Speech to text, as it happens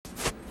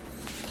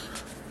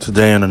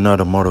Today in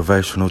another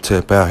motivational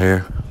tip out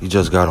here, you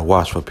just gotta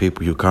watch for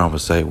people you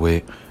conversate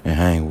with and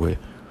hang with.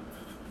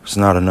 It's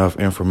not enough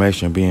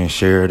information being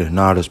shared and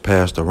knowledge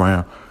passed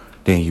around,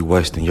 then you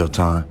wasting your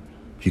time.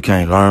 If you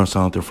can't learn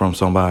something from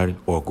somebody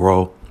or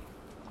grow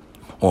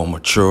or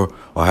mature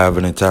or have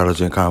an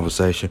intelligent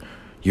conversation,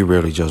 you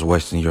really just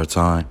wasting your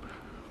time.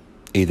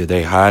 Either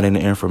they hiding the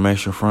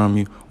information from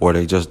you or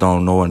they just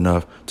don't know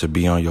enough to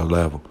be on your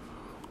level.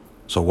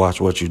 So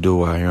watch what you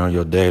do out here on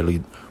your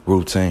daily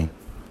routine.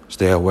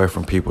 Stay away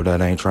from people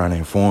that ain't trying to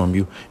inform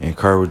you,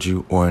 encourage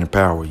you, or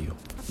empower you.